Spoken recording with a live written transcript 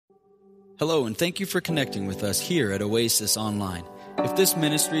Hello, and thank you for connecting with us here at Oasis Online. If this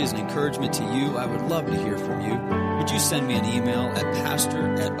ministry is an encouragement to you, I would love to hear from you. Would you send me an email at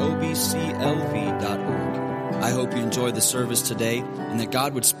pastor@obclv.org? I hope you enjoy the service today and that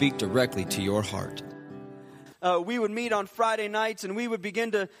God would speak directly to your heart. We would meet on Friday nights and we would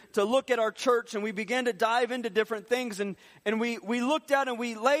begin to look at our church, and we began to dive into different things, and we looked at and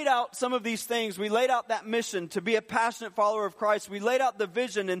we laid out some of these things. We laid out that mission to be a passionate follower of Christ. We laid out the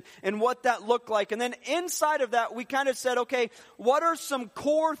vision and what that looked like. And then inside of that, we kind of said, okay, what are some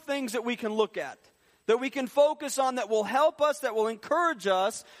core things that we can look at, that we can focus on, that will help us, that will encourage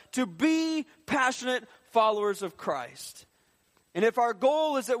us to be passionate followers of Christ? And if our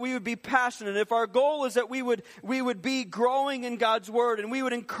goal is that we would be passionate, if our goal is that we would be growing in God's Word, and we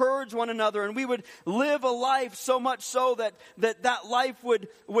would encourage one another, and we would live a life so much so that life would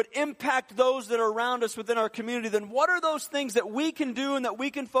impact those that are around us within our community, then what are those things that we can do and that we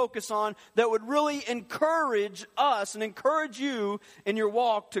can focus on that would really encourage us and encourage you in your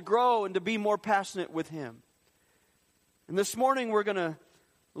walk to grow and to be more passionate with Him? And this morning we're going to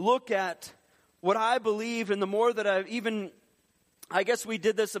look at what I believe, and the more that I guess we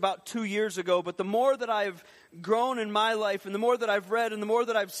did this about 2 years ago, but the more that I've grown in my life and the more that I've read and the more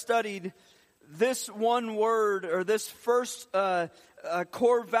that I've studied, this one word, or this first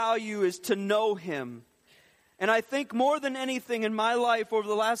core value, is to know Him. And I think more than anything in my life over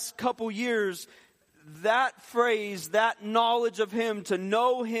the last couple years, that phrase, that knowledge of Him, to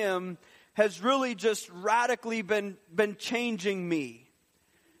know Him, has really just radically been changing me.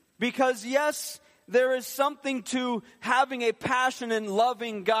 Because yes, there is something to having a passion in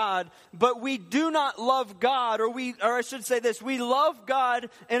loving God, but we do not love God, or I should say this, we love God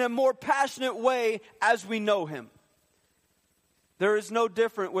in a more passionate way as we know Him. There is no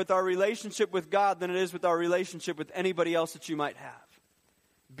different with our relationship with God than it is with our relationship with anybody else that you might have.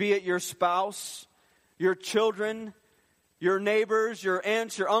 Be it your spouse, your children, your neighbors, your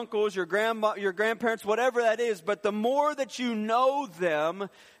aunts, your uncles, your grandma, your grandparents, whatever that is. But the more that you know them,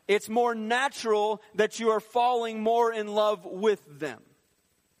 it's more natural that you are falling more in love with them.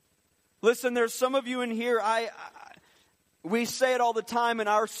 Listen, there's some of you in here, we say it all the time in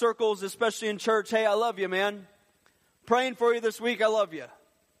our circles, especially in church. Hey, I love you, man. Praying for you this week, I love you.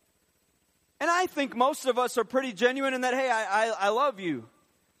 And I think most of us are pretty genuine in that, hey, I love you.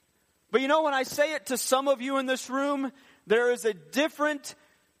 But you know, when I say it to some of you in this room, there is a different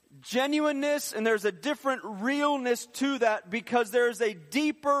genuineness and there's a different realness to that, because there's a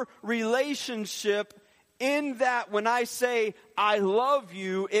deeper relationship in that. When I say I love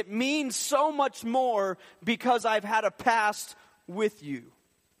you, it means so much more because I've had a past with you,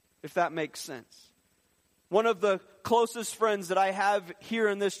 if that makes sense. One of the closest friends that I have here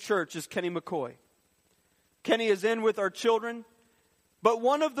in this church is Kenny McCoy. Kenny is in with our children, but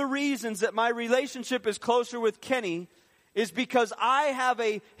one of the reasons that my relationship is closer with Kenny is because I have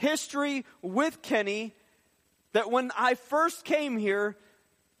a history with Kenny that when I first came here,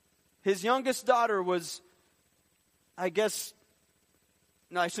 his youngest daughter was, I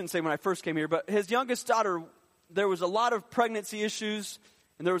shouldn't say when I first came here, but his youngest daughter, there was a lot of pregnancy issues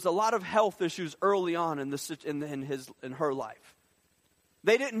and there was a lot of health issues early on in her life.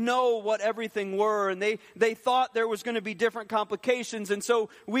 They didn't know what everything were, and they thought there was going to be different complications. And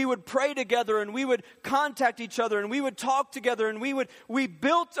so we would pray together, and we would contact each other, and we would talk together, and we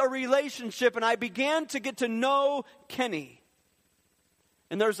built a relationship, and I began to get to know Kenny.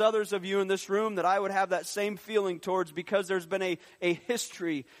 And there's others of you in this room that I would have that same feeling towards, because there's been a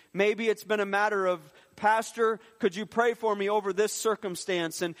history. Maybe it's been a matter of, Pastor, could you pray for me over this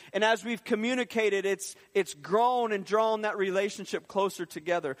circumstance? And as we've communicated, it's grown and drawn that relationship closer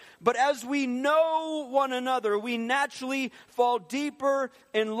together. But as we know one another, we naturally fall deeper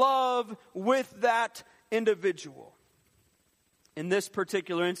in love with that individual. In this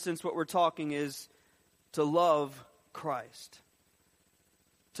particular instance, what we're talking is to love Christ.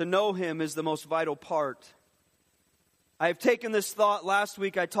 To know Him is the most vital part. I have taken this thought. Last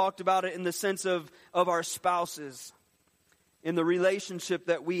week I talked about it in the sense of our spouses, in the relationship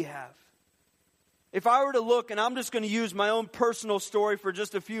that we have. If I were to look, and I'm just going to use my own personal story for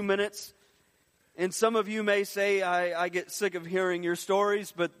just a few minutes, and some of you may say, I get sick of hearing your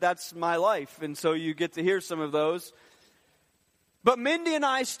stories, but that's my life, and so you get to hear some of those. But Mindy and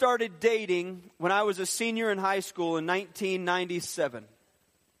I started dating when I was a senior in high school in 1997.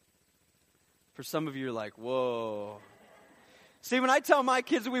 For some of you, you're like, whoa. See, when I tell my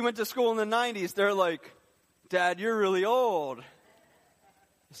kids that we went to school in the 90s, they're like, Dad, you're really old.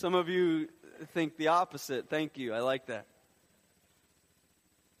 Some of you think the opposite. Thank you. I like that.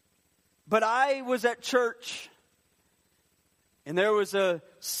 But I was at church, and there was a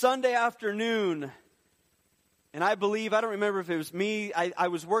Sunday afternoon, and I don't remember if it was me, I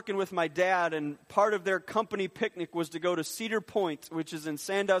was working with my dad, and part of their company picnic was to go to Cedar Point, which is in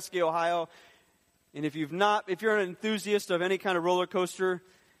Sandusky, Ohio. And if you're an enthusiast of any kind of roller coaster,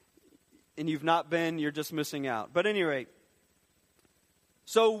 and you've not been, you're just missing out. But at any rate,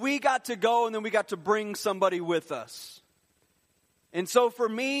 so we got to go, and then we got to bring somebody with us. And so for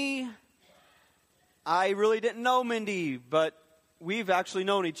me, I really didn't know Mindy, but we've actually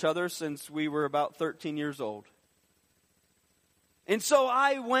known each other since we were about 13 years old. And so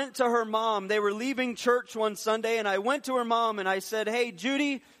I went to her mom. They were leaving church one Sunday, and I went to her mom, and I said, "Hey,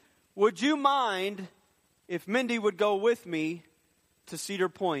 Judy, would you mind if Mindy would go with me to Cedar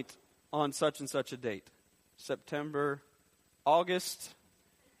Point on such and such a date? August,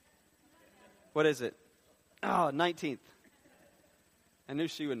 what is it? 19th. I knew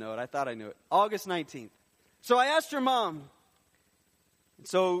she would know it. I thought I knew it. August 19th. So I asked her mom.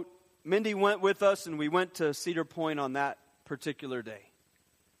 So Mindy went with us, and we went to Cedar Point on that particular day.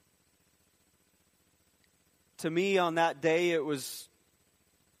 To me, on that day, it was,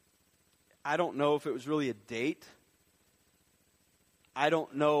 I don't know if it was really a date. I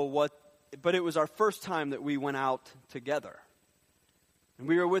don't know what, but it was our first time that we went out together. And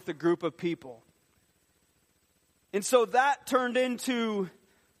we were with a group of people. And so that turned into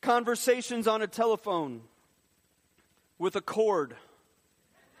conversations on a telephone with a cord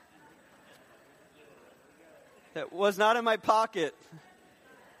that was not in my pocket.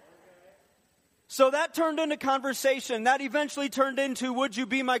 So that turned into conversation. That eventually turned into, would you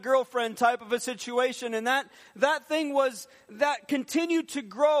be my girlfriend type of a situation. And that continued to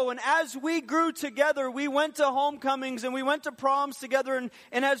grow. And as we grew together, we went to homecomings and we went to proms together.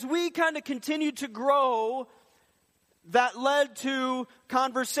 And as we kind of continued to grow, that led to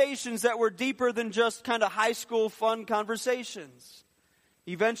conversations that were deeper than just kind of high school fun conversations.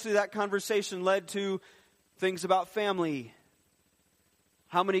 Eventually that conversation led to things about family,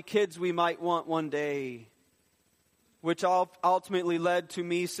 how many kids we might want one day, which ultimately led to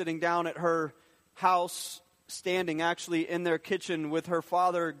me sitting down at her house, standing actually in their kitchen with her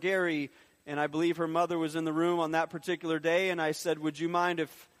father, Gary, and I believe her mother was in the room on that particular day, and I said, would you mind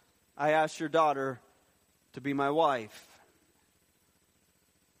if I asked your daughter to be my wife?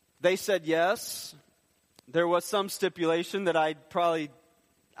 They said yes. There was some stipulation that I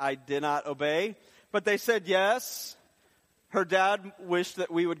did not obey, but they said yes. Her dad wished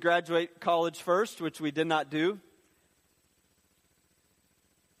that we would graduate college first, which we did not do.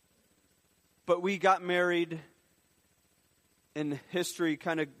 But we got married, and history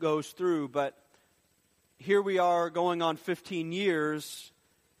kind of goes through. But here we are going on 15 years.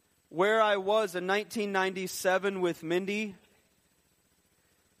 Where I was in 1997 with Mindy,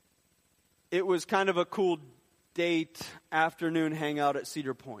 it was kind of a cool date afternoon hangout at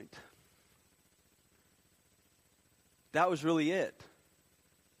Cedar Point. That was really it.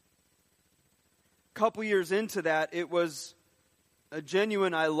 A couple years into that, it was a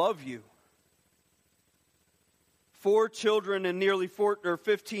genuine I love you. 4 children and nearly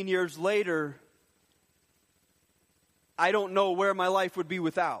 15 years later, I don't know where my life would be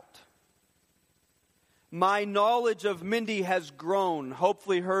without. My knowledge of Mindy has grown.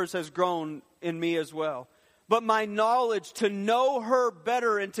 Hopefully hers has grown in me as well. But my knowledge to know her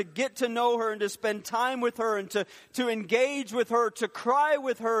better and to get to know her and to spend time with her and to engage with her, to cry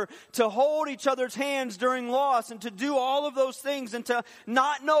with her, to hold each other's hands during loss and to do all of those things and to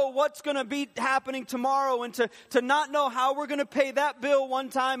not know what's going to be happening tomorrow and to not know how we're going to pay that bill one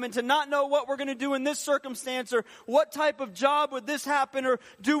time and to not know what we're going to do in this circumstance or what type of job would this happen or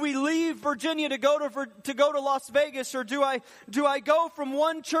do we leave Virginia to go to Las Vegas or do I go from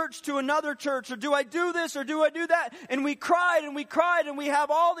one church to another church or do I do this or do I do that? And we cried and we have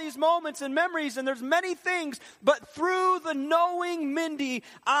all these moments and memories and there's many things, but through the knowing Mindy,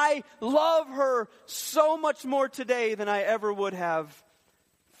 I love her so much more today than I ever would have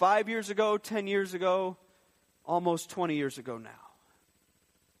 5 years ago, 10 years ago, almost 20 years ago now.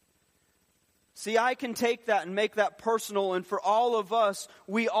 See, I can take that and make that personal, and for all of us,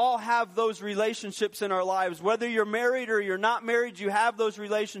 we all have those relationships in our lives. Whether you're married or you're not married, you have those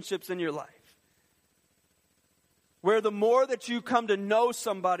relationships in your life. Where the more that you come to know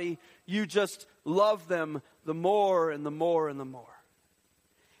somebody, you just love them the more and the more and the more.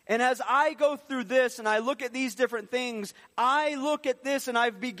 And as I go through this and I look at these different things, I look at this and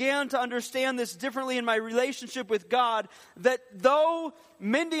I've began to understand this differently in my relationship with God, that though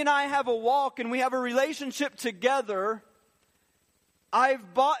Mindy and I have a walk and we have a relationship together,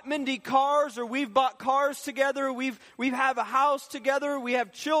 I've bought Mindy cars, or we've bought cars together, we have a house together, we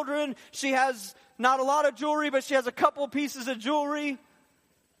have children, she has not a lot of jewelry, but she has a couple pieces of jewelry.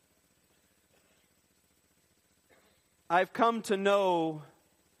 I've come to know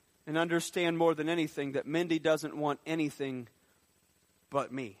and understand more than anything that Mindy doesn't want anything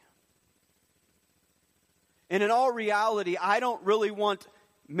but me. And in all reality, I don't really want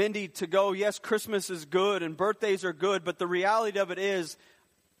Mindy to go, yes, Christmas is good and birthdays are good, but the reality of it is,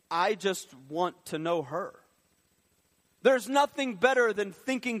 I just want to know her. There's nothing better than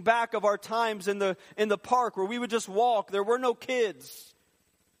thinking back of our times in the park where we would just walk. There were no kids.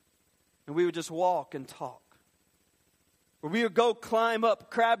 And we would just walk and talk. Where we would go climb up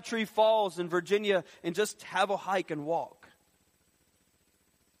Crabtree Falls in Virginia and just have a hike and walk.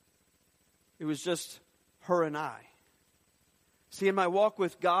 It was just her and I. See, in my walk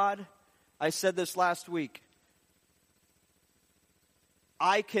with God, I said this last week,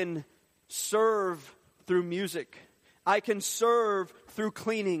 I can serve through music. I can serve through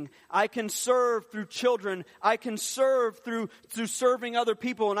cleaning. I can serve through children. I can serve through serving other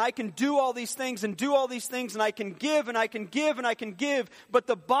people. And I can do all these things and do all these things. And I can give and I can give and I can give. But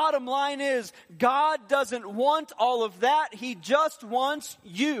the bottom line is, God doesn't want all of that. He just wants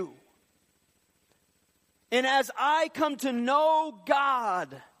you. And as I come to know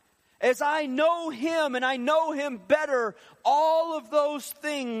God, as I know Him and I know Him better, all of those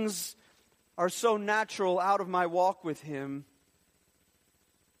things are so natural out of my walk with Him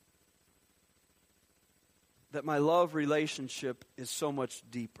that my love relationship is so much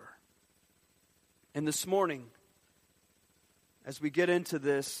deeper. And this morning, as we get into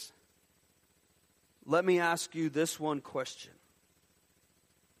this, let me ask you this one question.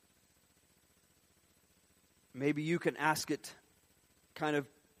 Maybe you can ask it kind of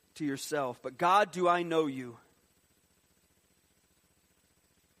to yourself. But God, do I know you?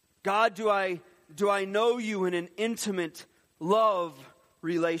 God, do I know you in an intimate love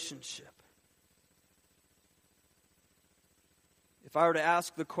relationship? If I were to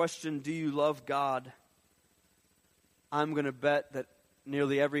ask the question, do you love God? I'm going to bet that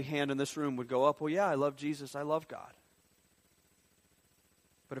nearly every hand in this room would go up, well, yeah, I love Jesus, I love God.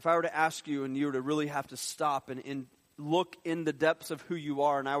 But if I were to ask you and you were to really have to stop and look in the depths of who you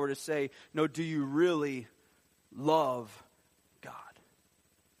are, and I were to say, no, do you really love God?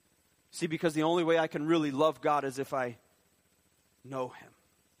 See, because the only way I can really love God is if I know Him.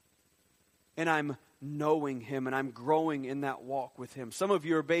 And I'm knowing Him and I'm growing in that walk with Him. Some of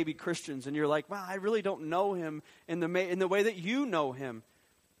you are baby Christians and you're like, well, I really don't know Him in the way that you know Him.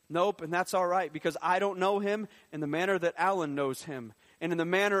 Nope, and that's all right, because I don't know Him in the manner that Alan knows Him. And in the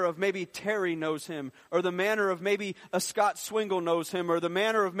manner of maybe Terry knows Him, or the manner of maybe a Scott Swingle knows Him, or the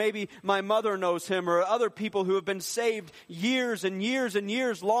manner of maybe my mother knows Him, or other people who have been saved years and years and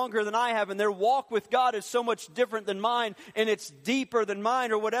years longer than I have, and their walk with God is so much different than mine, and it's deeper than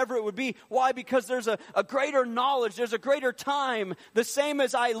mine, or whatever it would be. Why? Because there's a greater knowledge, there's a greater time, the same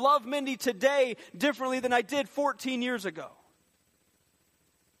as I love Mindy today differently than I did 14 years ago.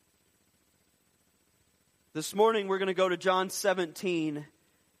 This morning we're going to go to John 17,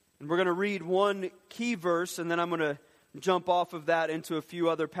 and we're going to read one key verse, and then I'm going to jump off of that into a few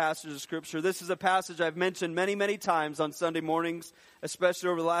other passages of Scripture. This is a passage I've mentioned many, many times on Sunday mornings, especially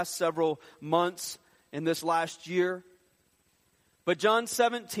over the last several months in this last year. But John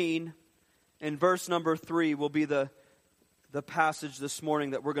 17 and verse number 3 will be the passage this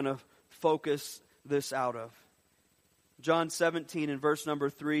morning that we're going to focus this out of. John 17 and verse number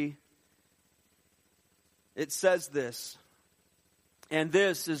 3. It says this, and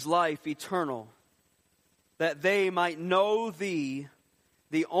this is life eternal, that they might know Thee,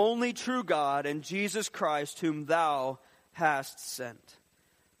 the only true God, and Jesus Christ, whom Thou hast sent.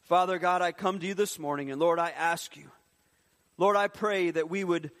 Father God, I come to You this morning, and Lord, I ask You, Lord, I pray that we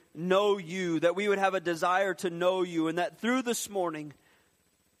would know You, that we would have a desire to know You, and that through this morning,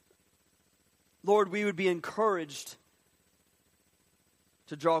 Lord, we would be encouraged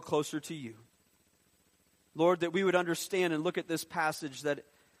to draw closer to You. Lord, that we would understand and look at this passage that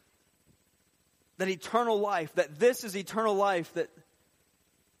eternal life, that this is eternal life, that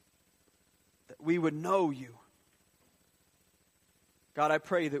we would know You. God, I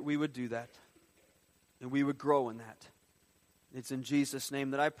pray that we would do that, and we would grow in that. It's in Jesus'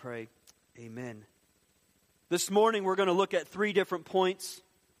 name that I pray. Amen. This morning we're going to look at 3 different points,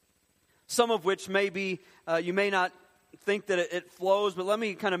 some of which may be, you may not think that it flows, but let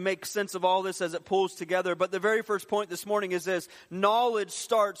me kind of make sense of all this as it pulls together. But the very first point this morning is this: knowledge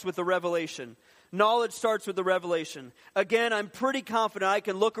starts with the revelation. Knowledge starts with the revelation. Again, I'm pretty confident I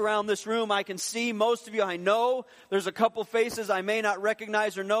can look around this room. I can see most of you. I know there's a couple faces I may not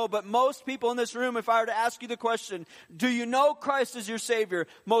recognize or know, but most people in this room, if I were to ask you the question, do you know Christ as your Savior?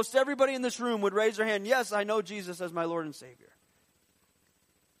 Most everybody in this room would raise their hand. Yes, I know Jesus as my Lord and Savior.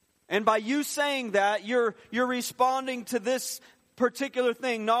 And by you saying that, you're responding to this particular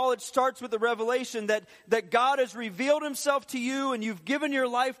thing. Knowledge starts with the revelation that God has revealed himself to you, and you've given your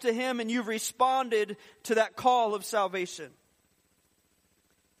life to him, and you've responded to that call of salvation.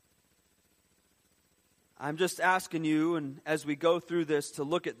 I'm just asking you, and as we go through this, to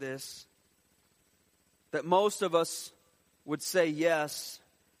look at this, that most of us would say, yes,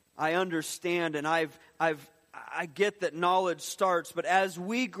 I understand, and I get that knowledge starts, but as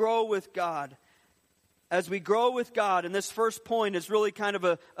we grow with God, and this first point is really kind of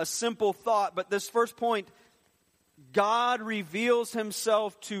a simple thought, but this first point, God reveals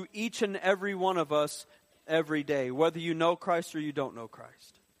himself to each and every one of us every day, whether you know Christ or you don't know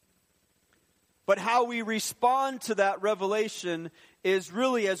Christ. But how we respond to that revelation is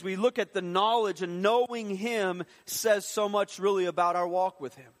really, as we look at the knowledge and knowing him, says so much really about our walk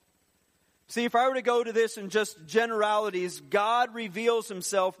with him. See, if I were to go to this in just generalities, God reveals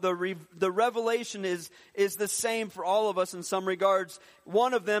himself. The revelation is the same for all of us in some regards.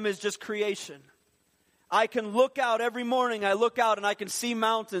 One of them is just creation. I can look out every morning. I look out and I can see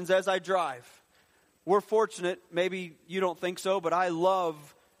mountains as I drive. We're fortunate. Maybe you don't think so, but I love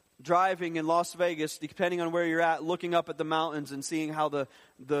driving in Las Vegas, depending on where you're at, looking up at the mountains and seeing how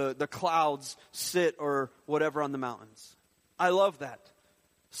the clouds sit or whatever on the mountains. I love that.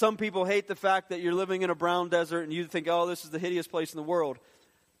 Some people hate the fact that you're living in a brown desert and you think, oh, this is the hideous place in the world.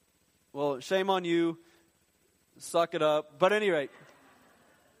 Well, shame on you. Suck it up. But at any rate,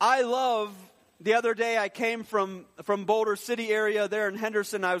 I love, the other day I came from Boulder City area there in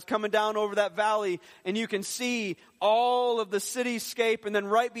Henderson. I was coming down over that valley and you can see all of the cityscape, and then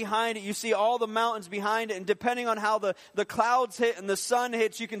right behind it you see all the mountains behind it, and depending on how the clouds hit and the sun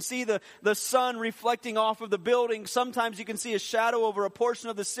hits, you can see the sun reflecting off of the building. Sometimes you can see a shadow over a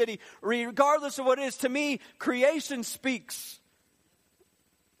portion of the city. Regardless of what it is, to me, creation speaks.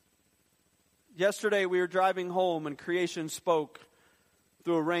 Yesterday we were driving home and creation spoke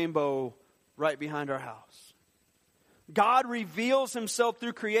through a rainbow right behind our house. God reveals himself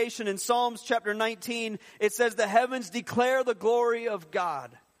through creation. In Psalms chapter 19, it says, the heavens declare the glory of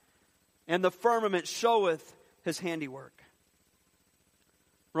God, and the firmament showeth his handiwork.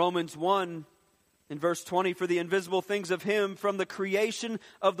 Romans 1 in verse 20, for the invisible things of him from the creation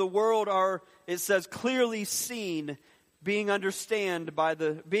of the world are, it says, clearly seen, being understood by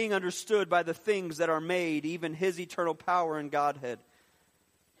the things that are made, even his eternal power and Godhead,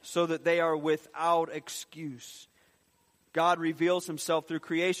 so that they are without excuse. God reveals himself through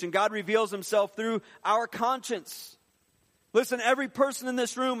creation. God reveals himself through our conscience. Listen, every person in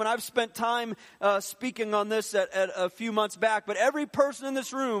this room, and I've spent time speaking on this at a few months back, but every person in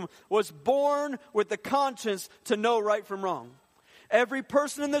this room was born with the conscience to know right from wrong. Every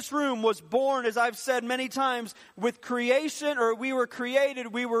person in this room was born, as I've said many times, with creation, or we were created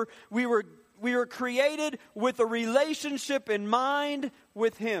with a relationship in mind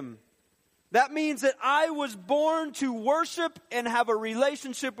with him. That means that I was born to worship and have a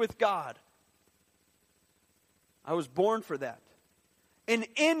relationship with God. I was born for that. And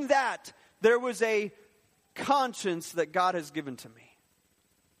in that, there was a conscience that God has given to me.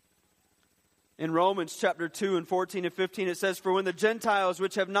 In Romans chapter 2 and 14 and 15, it says, for when the Gentiles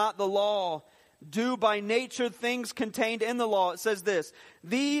which have not the law do by nature things contained in the law, it says this,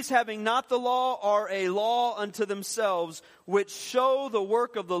 these having not the law are a law unto themselves, which show the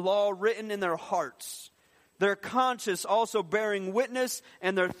work of the law written in their hearts, their conscience also bearing witness,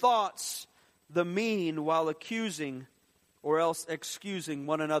 and their thoughts the mean, while accusing or else excusing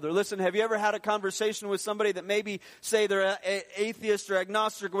one another. Listen, have you ever had a conversation with somebody that maybe say they're atheist or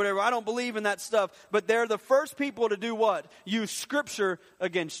agnostic or whatever? I don't believe in that stuff, but they're the first people to do what? Use Scripture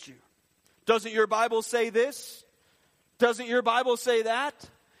against you. Doesn't your Bible say this? Doesn't your Bible say that?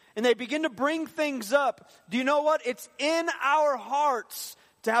 And they begin to bring things up. Do you know what? It's in our hearts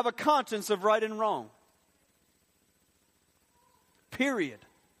to have a conscience of right and wrong. Period.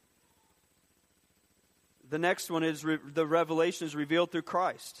 The next one is the revelation is revealed through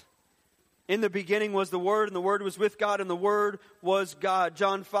Christ. In the beginning was the Word, and the Word was with God, and the Word was God.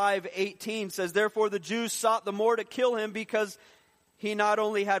 John 5:18 says, therefore the Jews sought the more to kill him, because he not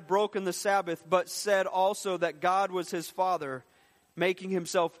only had broken the Sabbath, but said also that God was his Father, making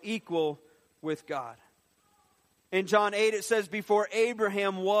himself equal with God. In John 8 it says, before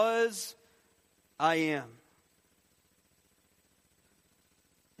Abraham was, I am.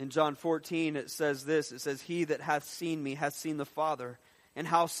 In John 14 it says this, it says, he that hath seen me hath seen the Father. And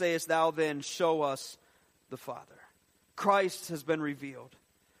how sayest thou then, show us the Father? Christ has been revealed.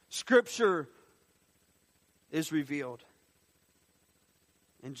 Scripture is revealed.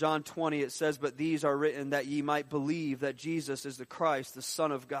 In John 20 it says, "But these are written that ye might believe that Jesus is the Christ, the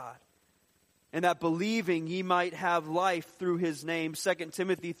Son of God. And that believing ye might have life through his name." 2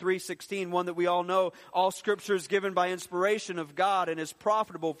 Timothy 3:16, one that we all know. "All scripture is given by inspiration of God and is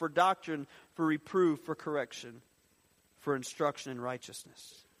profitable for doctrine, for reproof, for correction, for instruction in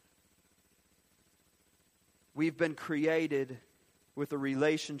righteousness." We've been created with a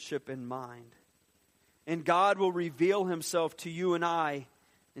relationship in mind. And God will reveal himself to you and I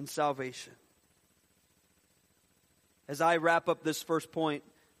in salvation. As I wrap up this first point,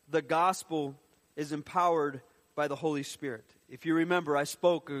 the gospel is empowered by the Holy Spirit. If you remember, I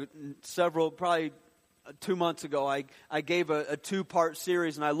spoke probably 2 months ago. I gave a two-part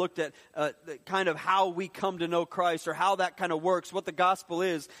series, and I looked at kind of how we come to know Christ, or how that kind of works, what the gospel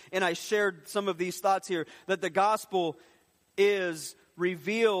is. And I shared some of these thoughts here, that the gospel is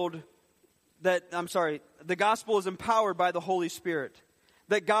revealed, the gospel is empowered by the Holy Spirit.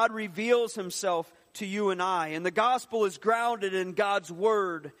 That God reveals himself to you and I. And the gospel is grounded in God's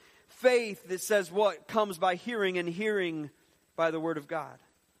word. Faith, it says what? Comes by hearing, and hearing by the word of God.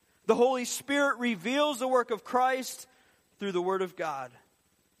 The Holy Spirit reveals the work of Christ through the word of God.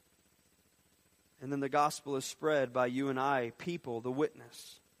 And then the gospel is spread by you and I, people, the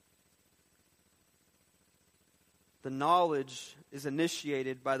witness. The knowledge is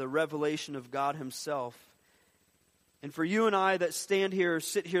initiated by the revelation of God himself. And for you and I that stand here,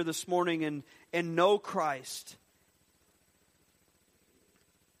 sit here this morning and know Christ,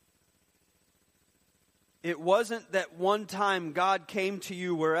 it wasn't that one time God came to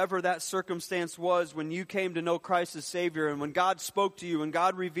you, wherever that circumstance was, when you came to know Christ as Savior, and when God spoke to you and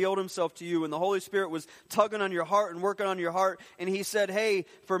God revealed himself to you, and the Holy Spirit was tugging on your heart and working on your heart, and he said, "Hey,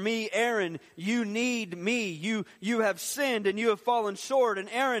 for me, Aaron, you need me. You have sinned and you have fallen short, and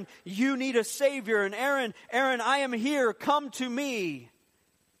Aaron, you need a Savior, and Aaron, I am here, come to me."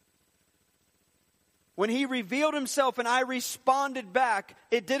 When he revealed himself and I responded back,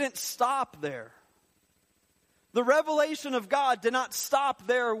 it didn't stop there. The revelation of God did not stop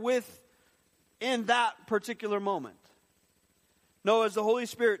there in that particular moment. No, as the Holy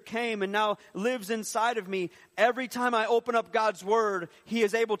Spirit came and now lives inside of me, every time I open up God's word, he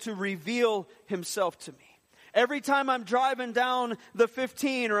is able to reveal himself to me. Every time I'm driving down the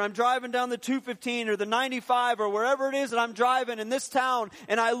 15, or I'm driving down the 215 or the 95, or wherever it is that I'm driving in this town,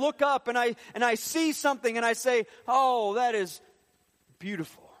 and I look up and I see something and I say, "Oh, that is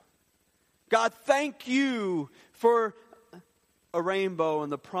beautiful. God, thank you for a rainbow and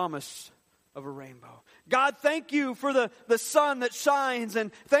the promise of a rainbow. God, thank you for the sun that shines,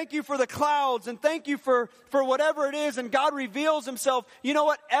 and thank you for the clouds, and thank you for whatever it is." And God reveals himself. You know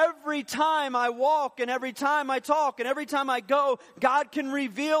what? Every time I walk, and every time I talk, and every time I go, God can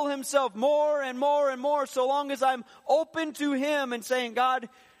reveal himself more and more and more, so long as I'm open to him and saying, "God,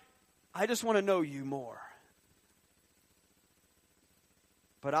 I just want to know you more."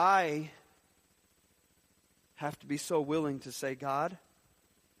 But I have to be so willing to say, "God,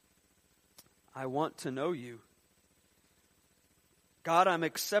 I want to know you. God, I'm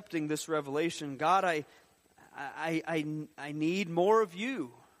accepting this revelation. God, I need more of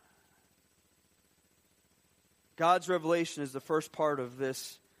you." God's revelation is the first part of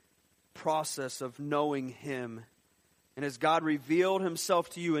this process of knowing him. And as God revealed himself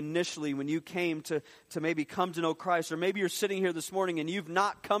to you initially when you came to maybe come to know Christ, or maybe you're sitting here this morning and you've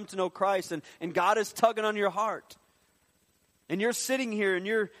not come to know Christ, and God is tugging on your heart, and you're sitting here and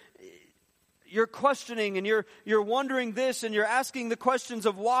you're questioning, and you're wondering this, and you're asking the questions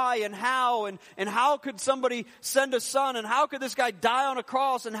of why and how could somebody send a son, and how could this guy die on a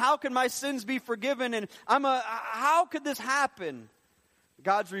cross, and how could my sins be forgiven, and how could this happen?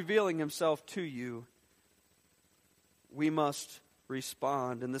 God's revealing himself to you. We must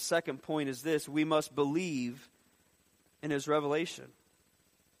respond. And the second point is this: we must believe in his revelation.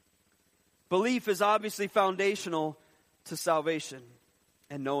 Belief is obviously foundational to salvation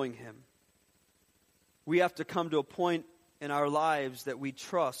and knowing him. We have to come to a point in our lives that we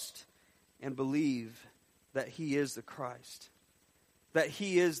trust and believe that he is the Christ, that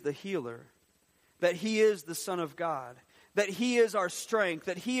he is the healer, that he is the Son of God, that he is our strength,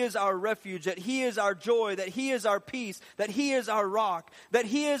 that he is our refuge, that he is our joy, that he is our peace, that he is our rock, that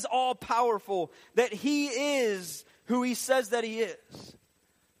he is all powerful, that he is who he says that he is.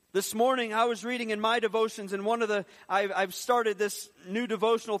 This morning I was reading in my devotions, and I've started this new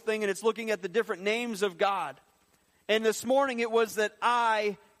devotional thing, and it's looking at the different names of God. And this morning it was that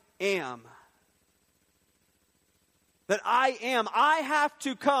I am. That I am. I have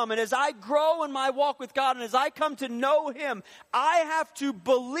to come. And as I grow in my walk with God, and as I come to know him, I have to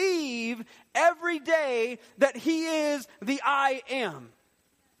believe every day that he is the I am.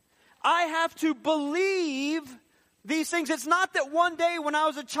 I have to believe these things. It's not that one day when I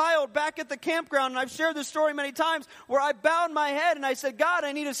was a child back at the campground, and I've shared this story many times, where I bowed my head and I said, God,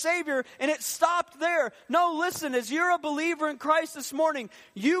 I need a Savior, and it stopped there. No, listen, as you're a believer in Christ this morning,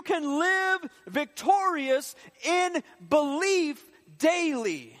 you can live victorious in belief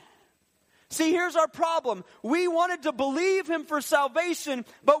daily. See, here's our problem. We wanted to believe Him for salvation,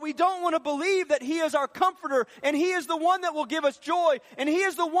 but we don't want to believe that He is our comforter, and He is the one that will give us joy, and He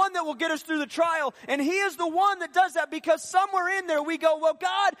is the one that will get us through the trial, and He is the one that does that, because somewhere in there we go, well,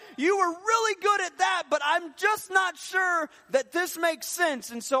 God, you were really good at that, but I'm just not sure that this makes sense,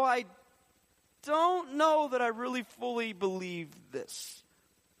 and so I don't know that I really fully believe this.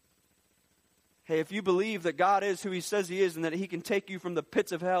 Hey, if you believe that God is who He says He is and that He can take you from the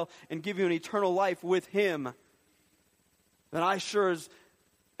pits of hell and give you an eternal life with Him, then I sure as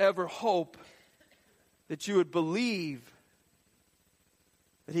ever hope that you would believe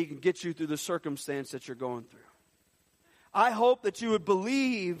that He can get you through the circumstance that you're going through. I hope that you would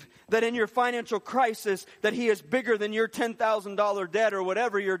believe that in your financial crisis that He is bigger than your $10,000 debt or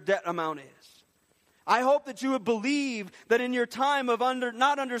whatever your debt amount is. I hope that you would believe that in your time of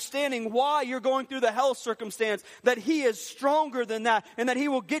not understanding why you're going through the health circumstance, that He is stronger than that and that He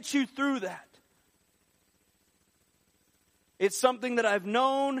will get you through that. It's something that I've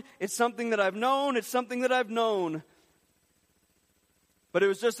known. It's something that I've known. It's something that I've known. But it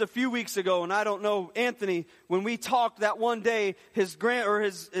was just a few weeks ago, and I don't know, Anthony, when we talked that one day, his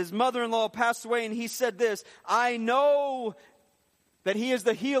mother-in-law passed away, and he said this, I know that He is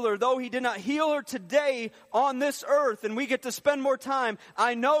the healer, though He did not heal her today on this earth, and we get to spend more time.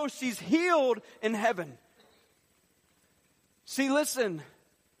 I know she's healed in heaven. See, listen,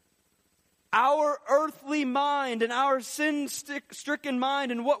 our earthly mind and our sin-stricken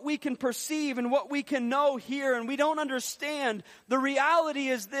mind and what we can perceive and what we can know here, and we don't understand, the reality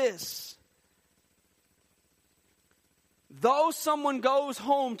is this. Though someone goes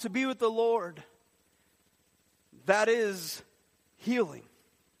home to be with the Lord, that is healing.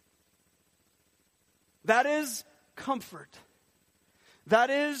 That is comfort. That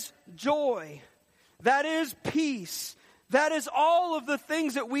is joy. That is peace. That is all of the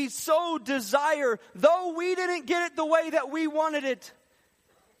things that we so desire, though we didn't get it the way that we wanted it.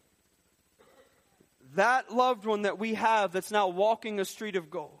 That loved one that we have that's now walking a street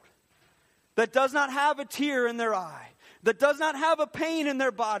of gold, that does not have a tear in their eye, that does not have a pain in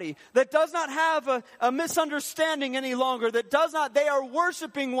their body, that does not have a misunderstanding any longer, they are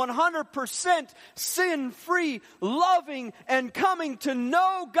worshiping 100% sin-free, loving, and coming to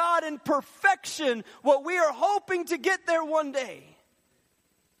know God in perfection, what we are hoping to get there one day.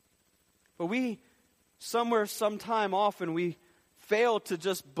 But we, often we fail to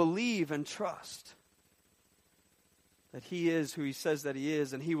just believe and trust that He is who He says that He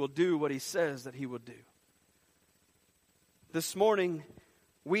is, and He will do what He says that He will do. This morning,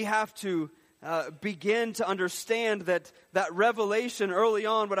 we have to begin to understand that revelation early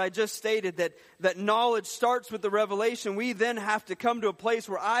on, what I just stated, that knowledge starts with the revelation. We then have to come to a place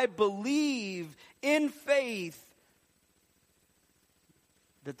where I believe in faith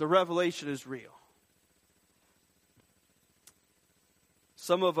that the revelation is real.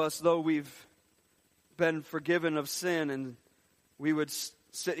 Some of us, though we've been forgiven of sin, and we would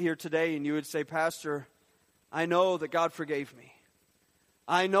sit here today and you would say, Pastor, I know that God forgave me.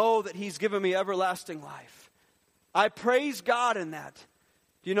 I know that He's given me everlasting life. I praise God in that.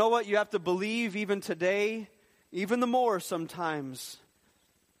 Do you know what? You have to believe even today, even the more sometimes,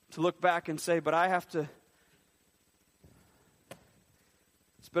 to look back and say, but I have to.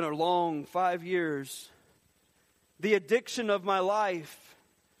 It's been a long 5 years. The addiction of my life.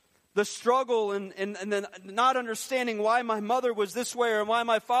 The struggle and then not understanding why my mother was this way or why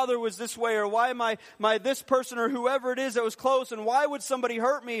my father was this way or why my this person or whoever it is that was close, and why would somebody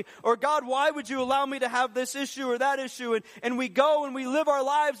hurt me, or God, why would you allow me to have this issue or that issue, and we go and we live our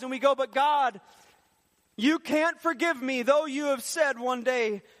lives and we go, but God, you can't forgive me, though you have said one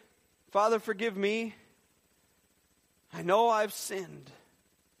day, Father, forgive me. I know I've sinned.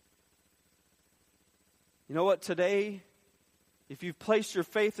 You know what, today, if you've placed your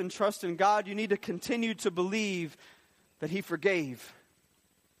faith and trust in God, you need to continue to believe that He forgave.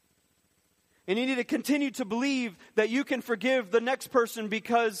 And you need to continue to believe that you can forgive the next person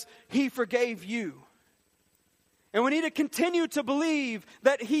because He forgave you. And we need to continue to believe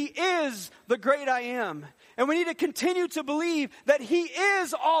that He is the great I am. And we need to continue to believe that He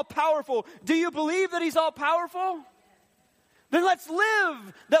is all-powerful. Do you believe that He's all-powerful? Then let's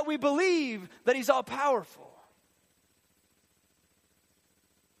live that we believe that He's all-powerful.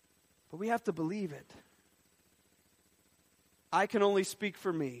 But we have to believe it. I can only speak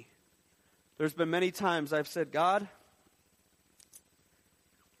for me. There's been many times I've said, God,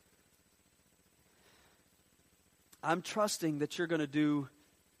 I'm trusting that you're going to do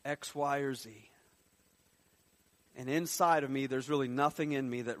X, Y, or Z. And inside of me, there's really nothing in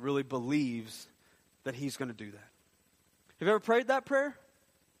me that really believes that he's going to do that. Have you ever prayed that prayer?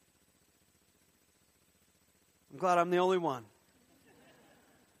 I'm glad I'm the only one.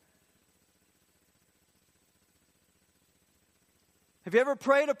 Have you ever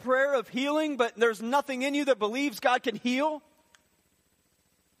prayed a prayer of healing, but there's nothing in you that believes God can heal?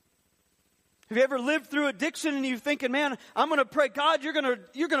 Have you ever lived through addiction and you're thinking, man, I'm going to pray, God, you're going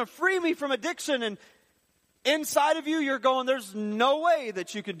to free me from addiction, and inside of you, you're going, there's no way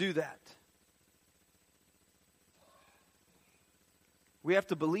that you can do that. We have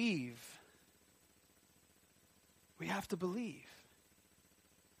to believe. We have to believe.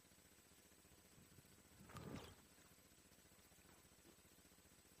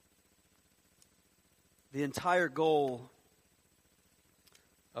 The entire goal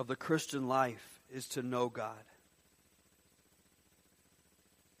of the Christian life is to know God.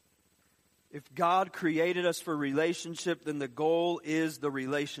 If God created us for relationship, then the goal is the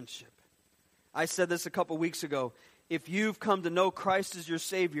relationship. I said this a couple weeks ago. If you've come to know Christ as your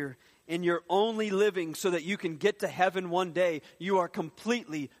Savior and you're only living so that you can get to heaven one day, you are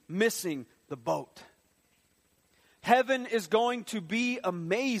completely missing the boat. Heaven is going to be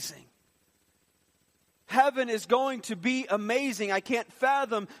amazing. Heaven is going to be amazing. I can't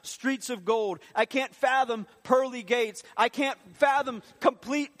fathom streets of gold. I can't fathom pearly gates. I can't fathom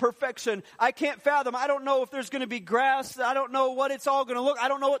complete perfection. I can't fathom. I don't know if there's going to be grass. I don't know what it's all going to look. I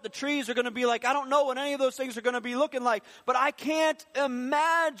don't know what the trees are going to be like. I don't know what any of those things are going to be looking like. But I can't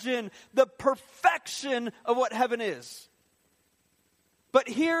imagine the perfection of what heaven is. But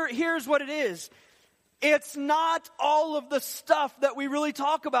here's what it is. It's not all of the stuff that we really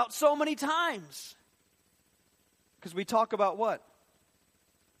talk about so many times. Because we talk about what?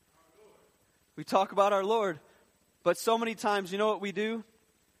 We talk about our Lord. But so many times, you know what we do?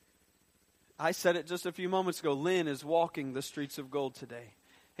 I said it just a few moments ago. Lynn is walking the streets of gold today.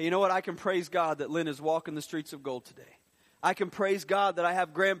 Hey, you know what? I can praise God that Lynn is walking the streets of gold today. I can praise God that I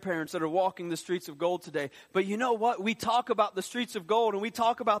have grandparents that are walking the streets of gold today. But you know what? We talk about the streets of gold, and we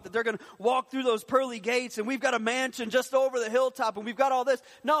talk about that they're going to walk through those pearly gates, and we've got a mansion just over the hilltop, and we've got all this.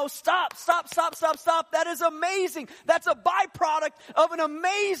 No, stop. That is amazing. That's a byproduct of an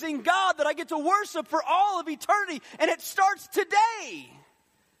amazing God that I get to worship for all of eternity, and it starts today.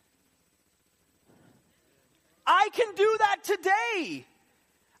 I can do that today.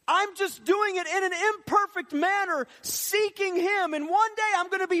 I'm just doing it in an imperfect manner, seeking Him. And one day I'm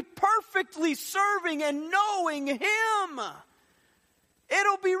going to be perfectly serving and knowing Him.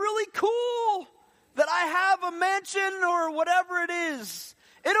 It'll be really cool that I have a mansion or whatever it is.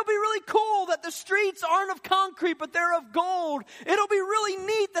 It'll be really cool that the streets aren't of concrete, but they're of gold. It'll be really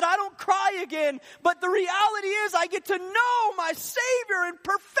neat that I don't cry again. But the reality is I get to know my Savior in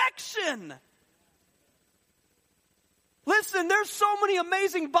perfection. Listen, there's so many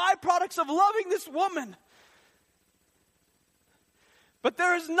amazing byproducts of loving this woman. But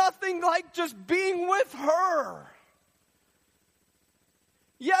there is nothing like just being with her.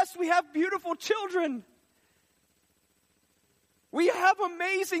 Yes, we have beautiful children. We have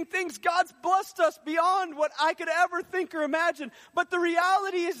amazing things. God's blessed us beyond what I could ever think or imagine. But the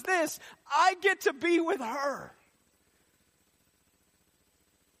reality is this: I get to be with her.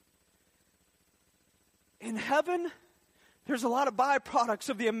 In heaven, there's a lot of byproducts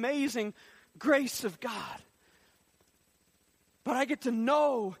of the amazing grace of God. But I get to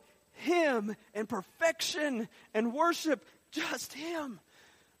know Him in perfection and worship just Him.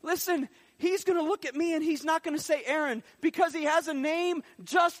 Listen, He's going to look at me and He's not going to say Aaron, because He has a name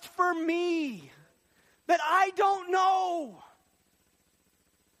just for me that I don't know.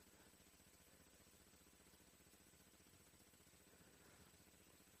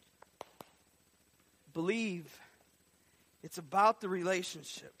 Believe. It's about the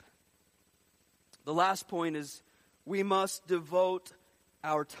relationship. The last point is we must devote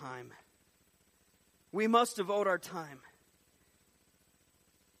our time. We must devote our time.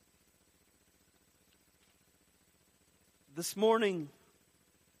 This morning,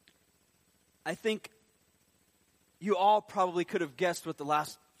 I think you all probably could have guessed what the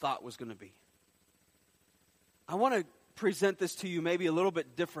last thought was going to be. I want to present this to you maybe a little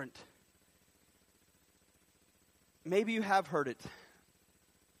bit different. Maybe you have heard it.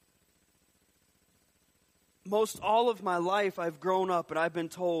 Most all of my life I've grown up and I've been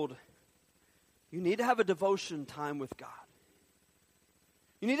told, you need to have a devotion time with God.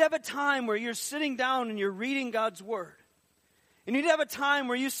 You need to have a time where you're sitting down and you're reading God's Word. You need to have a time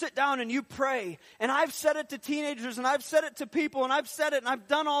where you sit down and you pray. And I've said it to teenagers, and I've said it to people, and I've said it, and I've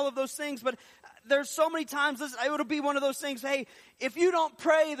done all of those things. But there's so many times, it'll be one of those things, hey, if you don't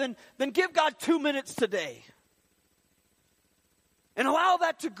pray, then give God 2 minutes today. And allow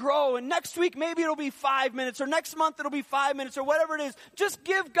that to grow. And next week, maybe it'll be 5 minutes. Or next month, it'll be 5 minutes. Or whatever it is. Just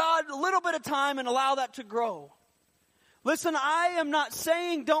give God a little bit of time and allow that to grow. Listen, I am not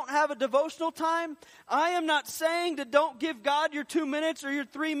saying don't have a devotional time. I am not saying that don't give God your 2 minutes or your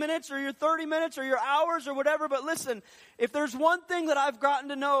 3 minutes or your 30 minutes or your hours or whatever. But listen, if there's one thing that I've gotten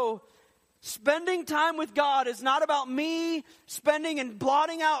to know, spending time with God is not about me spending and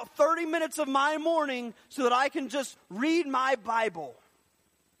blotting out 30 minutes of my morning so that I can just read my Bible.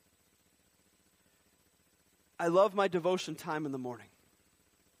 I love my devotion time in the morning.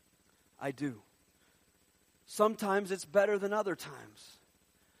 I do. Sometimes it's better than other times.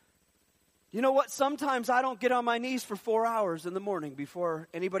 You know what? Sometimes I don't get on my knees for 4 hours in the morning before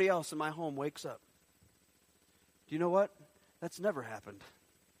anybody else in my home wakes up. Do you know what? That's never happened.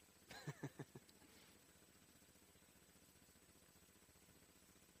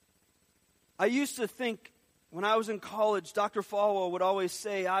 I used to think when I was in college, Dr. Falwell would always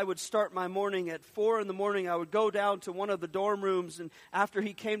say I would start my morning at 4 in the morning. I would go down to one of the dorm rooms, and after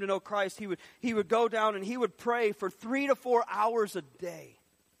he came to know Christ, he would go down and he would pray for 3 to 4 hours a day.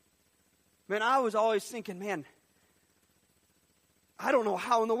 Man, I was always thinking, man, I don't know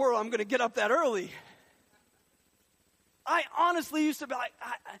how in the world I'm going to get up that early. I honestly used to be like,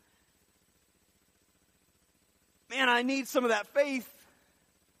 man, I need some of that faith,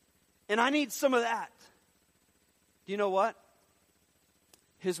 and I need some of that. Do you know what?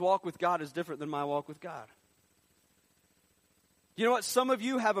 His walk with God is different than my walk with God. You know what? Some of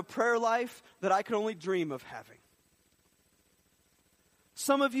you have a prayer life that I could only dream of having.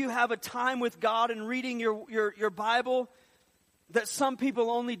 Some of you have a time with God and reading your Bible that some people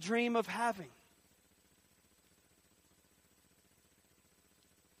only dream of having.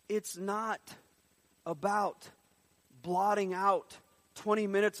 It's not about blotting out 20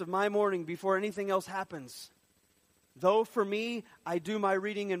 minutes of my morning before anything else happens. Though for me, I do my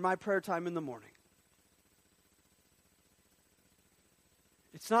reading and my prayer time in the morning.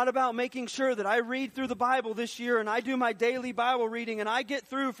 It's not about making sure that I read through the Bible this year and I do my daily Bible reading and I get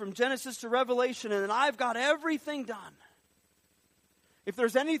through from Genesis to Revelation and I've got everything done. If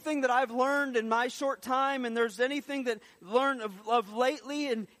there's anything that I've learned in my short time, and there's anything that I've learned of lately,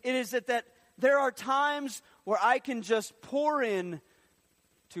 and it is that there are times where I can just pour in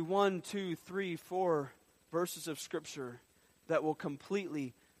to 1, 2, 3, 4 verses of Scripture that will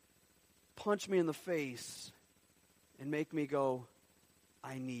completely punch me in the face and make me go,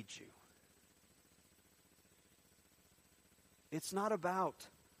 I need you. It's not about,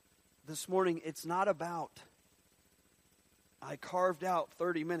 this morning, it's not about, I carved out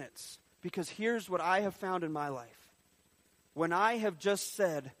 30 minutes. Because here's what I have found in my life. When I have just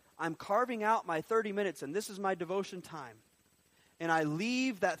said, I'm carving out my 30 minutes and this is my devotion time, and I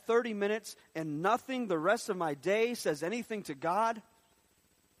leave that 30 minutes and nothing the rest of my day says anything to God,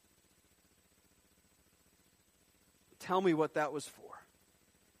 tell me what that was for.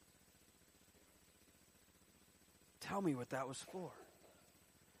 Tell me what that was for.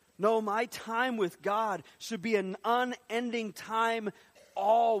 No, my time with God should be an unending time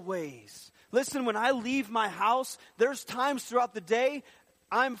always. Listen, when I leave my house, there's times throughout the day,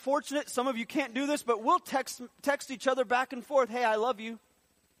 I'm fortunate, some of you can't do this, but we'll text each other back and forth, hey, I love you.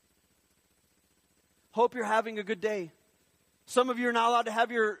 Hope you're having a good day. Some of you are not allowed to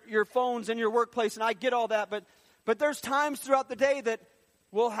have your phones in your workplace, and I get all that, but there's times throughout the day that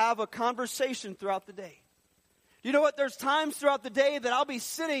we'll have a conversation throughout the day. You know what? There's times throughout the day that I'll be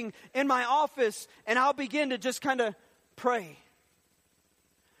sitting in my office and I'll begin to just kind of pray.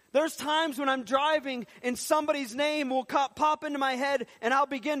 There's times when I'm driving and somebody's name will pop into my head and I'll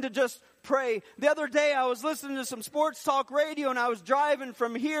begin to just pray. The other day I was listening to some sports talk radio and I was driving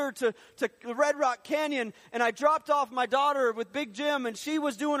from here to Red Rock Canyon, and I dropped off my daughter with Big Jim and she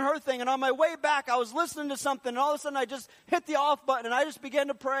was doing her thing, and on my way back I was listening to something and all of a sudden I just hit the off button and I just began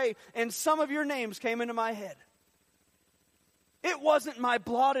to pray, and some of your names came into my head. It wasn't my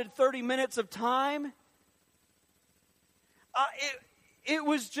blotted 30 minutes of time. It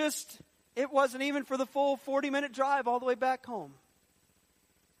wasn't even for the full 40-minute drive all the way back home.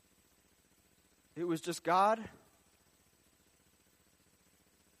 It was just, God,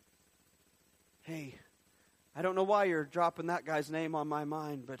 hey, I don't know why you're dropping that guy's name on my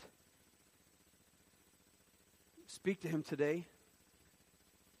mind, but speak to him today.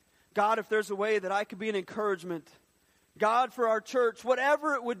 God, if there's a way that I could be an encouragement, God, for our church,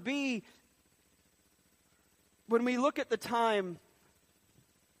 whatever it would be, when we look at the time,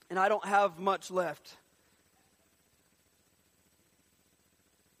 and I don't have much left,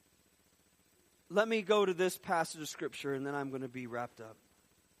 let me go to this passage of Scripture, and then I'm going to be wrapped up.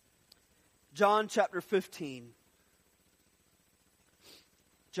 John chapter 15.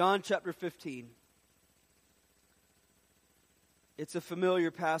 John chapter 15. It's a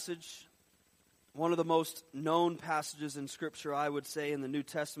familiar passage. One of the most known passages in Scripture, I would say, in the New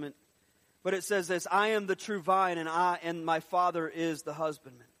Testament. But it says this, I am the true vine, and my Father is the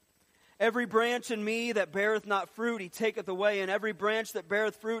husbandman. Every branch in me that beareth not fruit, he taketh away, and every branch that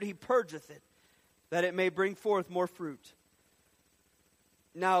beareth fruit, he purgeth it, that it may bring forth more fruit.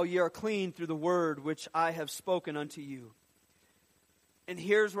 Now ye are clean through the word which I have spoken unto you. And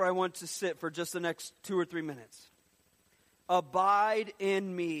here's where I want to sit for just the next 2 or 3 minutes. Abide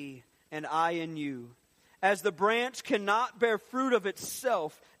in me, and I in you. As the branch cannot bear fruit of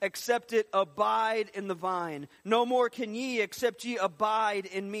itself, except it abide in the vine. No more can ye, except ye abide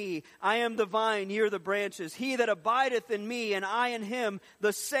in me. I am the vine, ye are the branches. He that abideth in me, and I in him,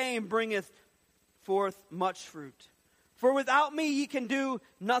 the same bringeth forth much fruit. For without me ye can do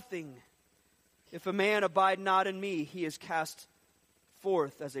nothing. If a man abide not in me, he is cast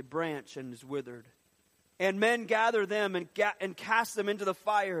forth as a branch and is withered. And men gather them and cast them into the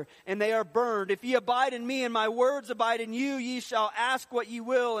fire, and they are burned. If ye abide in me, and my words abide in you, ye shall ask what ye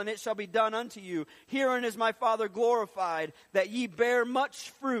will, and it shall be done unto you. Herein is my Father glorified, that ye bear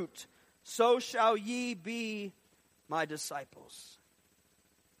much fruit. So shall ye be my disciples.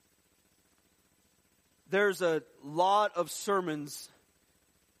 There's a lot of sermons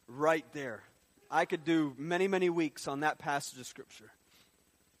right there. I could do many, many weeks on that passage of Scripture.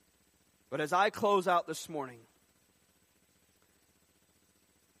 But as I close out this morning,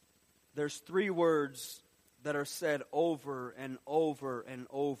 there's 3 words that are said over and over and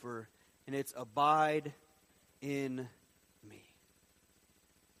over, and it's abide in me.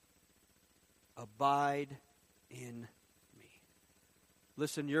 Abide in me.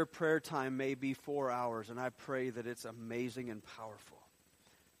 Listen, your prayer time may be 4 hours, and I pray that it's amazing and powerful.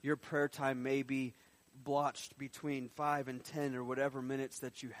 Your prayer time may be blotched between 5 and 10 or whatever minutes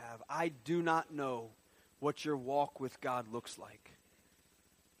that you have. I do not know what your walk with God looks like.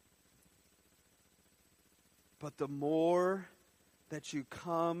 But the more that you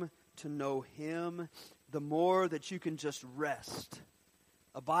come to know Him, the more that you can just rest.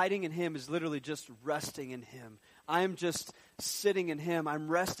 Abiding in Him is literally just resting in Him. I'm just sitting in Him. I'm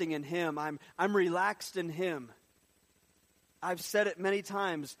resting in Him. I'm relaxed in Him. I've said it many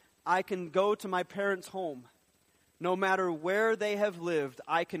times. I can go to my parents' home. No matter where they have lived,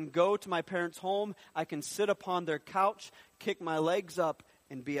 I can go to my parents' home. I can sit upon their couch, kick my legs up,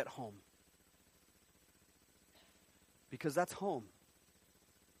 and be at home. Because that's home.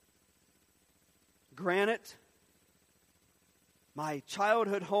 Granted, my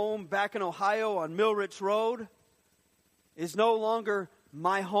childhood home back in Ohio on Millrich Road is no longer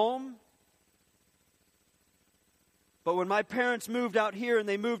my home. But when my parents moved out here and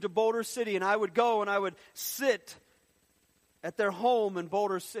they moved to Boulder City, and I would go and I would sit at their home in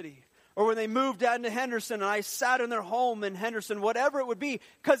Boulder City. Or when they moved down to Henderson and I sat in their home in Henderson, whatever it would be,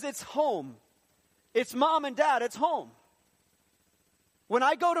 because it's home. It's mom and dad, it's home. When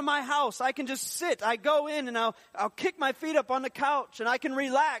I go to my house, I can just sit. I go in and I'll kick my feet up on the couch and I can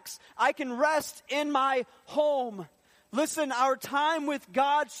relax. I can rest in my home. Listen, our time with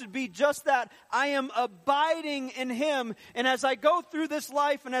God should be just that. I am abiding in Him. And as I go through this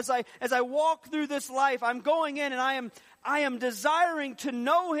life and as I walk through this life, I'm going in and I am desiring to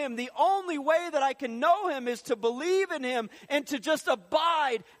know Him. The only way that I can know Him is to believe in Him and to just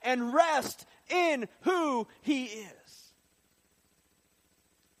abide and rest in who He is.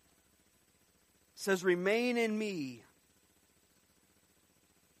 It says, remain in me.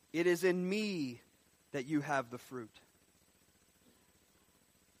 It is in me that you have the fruit.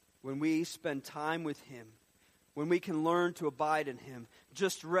 When we spend time with Him, when we can learn to abide in Him,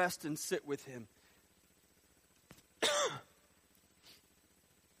 just rest and sit with Him.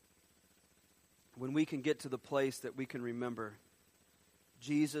 When we can get to the place that we can remember,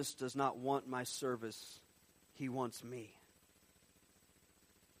 Jesus does not want my service, He wants me.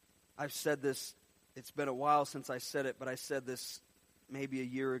 I've said this, it's been a while since I said it, but I said this maybe a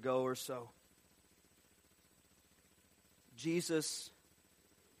year ago or so. Jesus,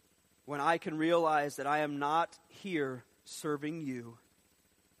 when I can realize that I am not here serving you,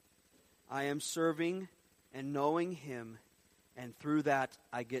 I am serving and knowing Him, and through that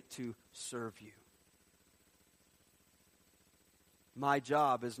I get to serve you. My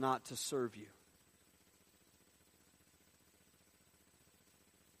job is not to serve you.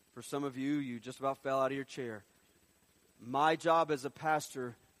 For some of you, you just about fell out of your chair. My job as a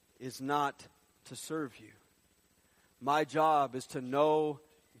pastor is not to serve you. My job is to know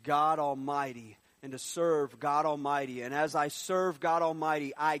God Almighty and to serve God Almighty. And as I serve God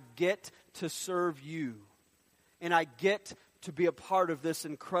Almighty, I get to serve you. And I get to be a part of this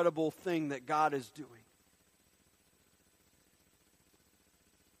incredible thing that God is doing.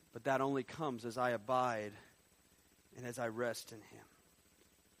 But that only comes as I abide and as I rest in Him.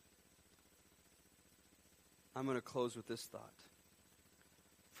 I'm going to close with this thought.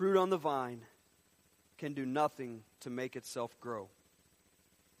 Fruit on the vine can do nothing to make itself grow.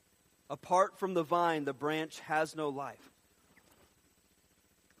 Apart from the vine, the branch has no life.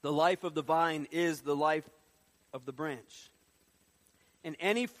 The life of the vine is the life of the branch. And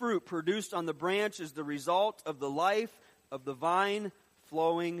any fruit produced on the branch is the result of the life of the vine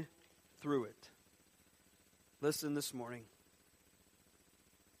flowing through it. Listen this morning.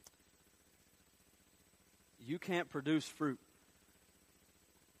 You can't produce fruit.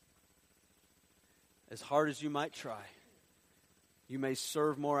 As hard as you might try. You may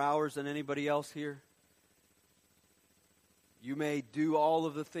serve more hours than anybody else here. You may do all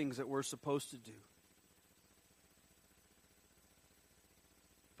of the things that we're supposed to do.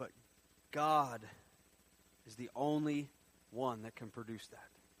 But God is the only one that can produce that.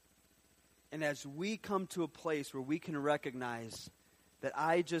 And as we come to a place where we can recognize that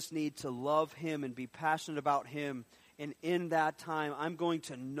I just need to love Him and be passionate about Him, and in that time, I'm going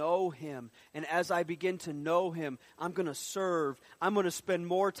to know Him. And as I begin to know Him, I'm going to serve. I'm going to spend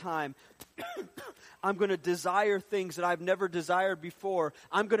more time. I'm going to desire things that I've never desired before.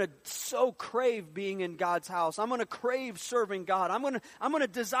 I'm going to so crave being in God's house. I'm going to crave serving God. I'm going to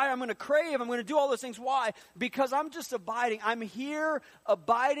desire. I'm going to crave. I'm going to do all those things. Why? Because I'm just abiding. I'm here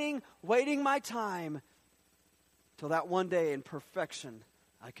abiding, waiting my time till that one day in perfection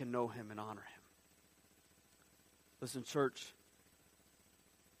I can know Him and honor Him. Listen, church,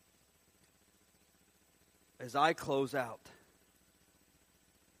 as I close out,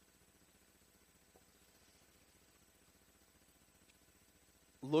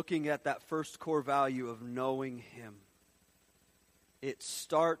 looking at that first core value of knowing Him, it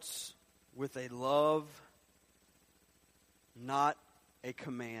starts with a love, not a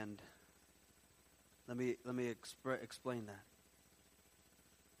command. Let me explain that.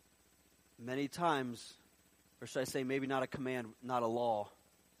 Many times, or should I say maybe not a command, not a law,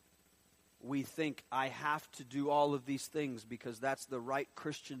 we think I have to do all of these things because that's the right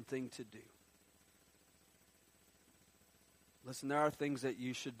Christian thing to do. Listen, there are things that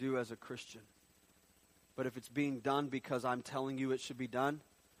you should do as a Christian. But if it's being done because I'm telling you it should be done,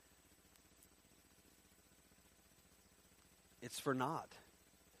 it's for naught.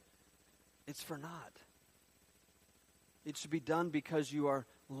 It's for naught. It should be done because you are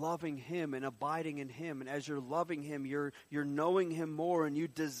loving Him and abiding in Him. And as you're loving Him, you're knowing Him more, and you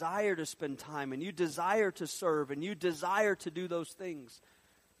desire to spend time, and you desire to serve, and you desire to do those things.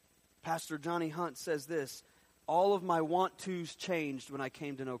 Pastor Johnny Hunt says this: all of my want-tos changed when I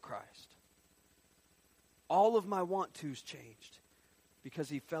came to know Christ. All of my want-tos changed because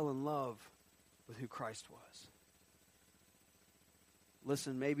he fell in love with who Christ was.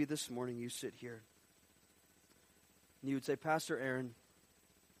 Listen, maybe this morning you sit here and you would say, Pastor Aaron,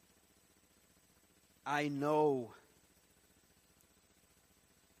 I know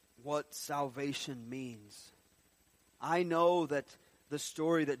what salvation means. I know that the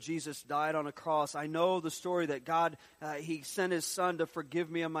story that Jesus died on a cross. I know the story that God, He sent His Son to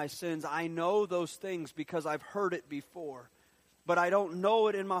forgive me of my sins. I know those things because I've heard it before. But I don't know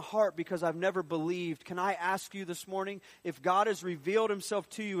it in my heart because I've never believed. Can I ask you this morning, if God has revealed Himself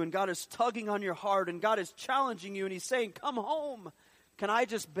to you and God is tugging on your heart and God is challenging you and He's saying, come home. Can I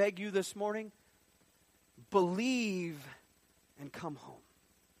just beg you this morning? Believe and come home.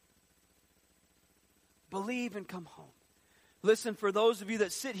 Believe and come home. Listen, for those of you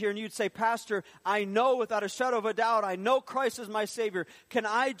that sit here and you'd say, Pastor, I know without a shadow of a doubt, I know Christ is my Savior. Can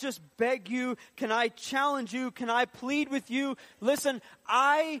I just beg you? Can I challenge you? Can I plead with you? Listen,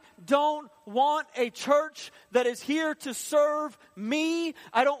 I don't want a church that is here to serve me.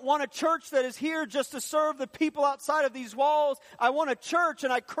 I don't want a church that is here just to serve the people outside of these walls. I want a church,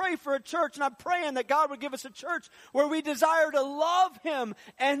 and I crave for a church, and I'm praying that God would give us a church where we desire to love Him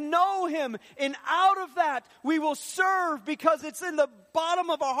and know Him. And out of that, we will serve because it's in the bottom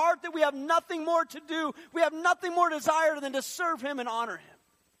of our heart that we have nothing more to do. We have nothing more desire than to serve Him and honor Him.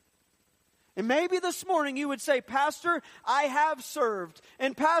 And maybe this morning you would say, Pastor, I have served.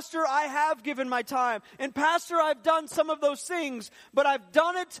 And Pastor, I have given my time. And Pastor, I've done some of those things, but I've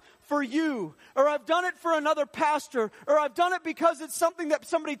done it for you. Or I've done it for another pastor. Or I've done it because it's something that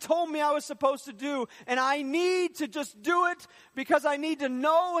somebody told me I was supposed to do. And I need to just do it because I need to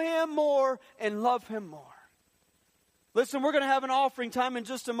know Him more and love Him more. Listen, we're going to have an offering time in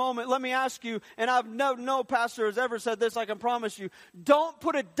just a moment. Let me ask you, and I've no pastor has ever said this, I can promise you, don't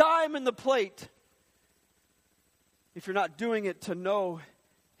put a dime in the plate if you're not doing it to know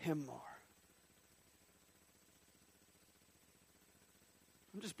Him more.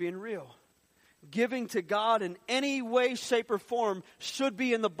 I'm just being real. Giving to God in any way, shape, or form should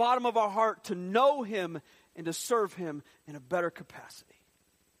be in the bottom of our heart to know Him and to serve Him in a better capacity.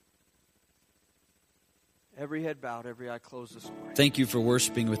 Every head bowed, every eye closed this morning. Thank you for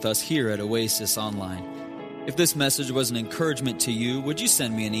worshiping with us here at Oasis Online. If this message was an encouragement to you, would you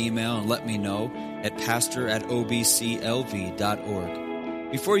send me an email and let me know at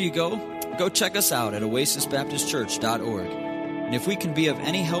pastor@obclv.org. Before you go check us out at oasisbaptistchurch.org. And if we can be of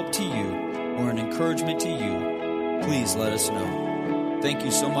any help to you or an encouragement to you, please let us know. Thank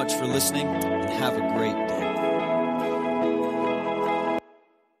you so much for listening and have a great day.